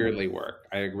does weirdly work.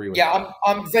 I agree with that. Yeah,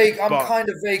 I'm vague. I'm kind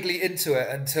of vaguely into it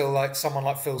until, like, someone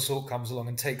like Phil Salt comes along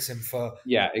and takes him for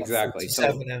exactly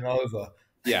 47 and over.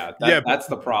 Yeah, that's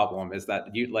the problem, is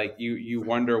that you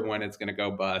wonder when it's going to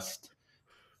go bust.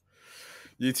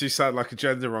 You two sound like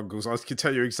agenda uncles. I can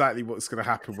tell you exactly what's going to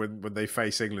happen when they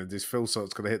face England. Is Phil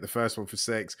Salt's going to hit the first one for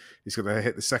 6. He's going to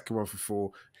hit the second one for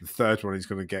 4. The third one, he's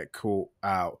going to get caught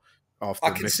out after. I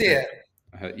can see it.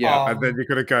 And then you're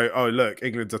going to go, oh, look,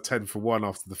 England are 10 for 1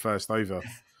 after the first over.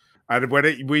 And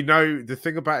we know the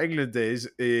thing about England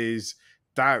is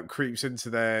doubt creeps into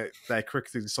their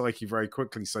cricketing psyche very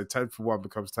quickly. So 10 for 1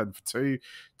 becomes 10 for 2.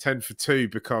 10 for 2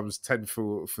 becomes 10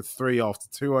 for 3 after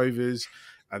 2 overs.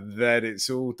 And then it's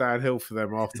all downhill for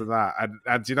them after that.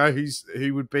 And do you know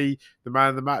who would be the man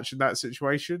of the match in that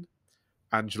situation?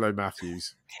 Angelo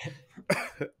Matthews.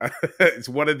 It's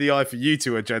one in the eye for you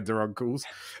two agenda uncles.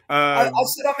 I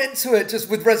said I'm into it, just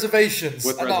with reservations.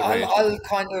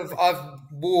 I've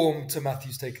warmed to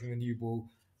Matthews taking the new ball.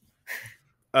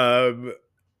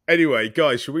 Anyway,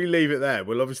 guys, should we leave it there?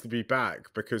 We'll obviously be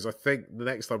back, because I think the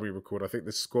next time we record, I think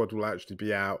the squad will actually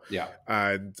be out. Yeah.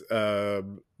 And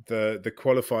the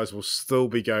qualifiers will still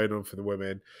be going on for the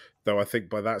women, though I think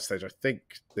by that stage, I think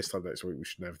this time next week we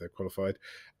should know if they're qualified.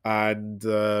 And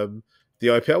the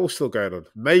IPL will still going on.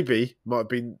 Maybe we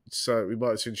might have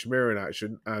seen Shamira in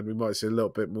action, and we might see a little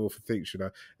bit more for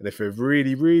Theekshana. And if we're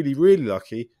really, really, really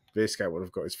lucky, Veerskate would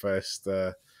have got his first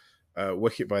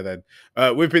wicket by then.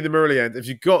 We've been the Murali End. If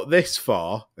you got this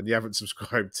far and you haven't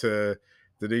subscribed to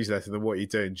the newsletter, then what are you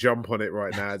doing? Jump on it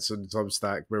right now. It's on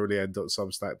Substack,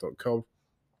 muraliend.substack.com.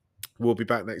 we'll be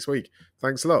back next week.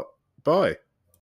 Thanks a lot. Bye.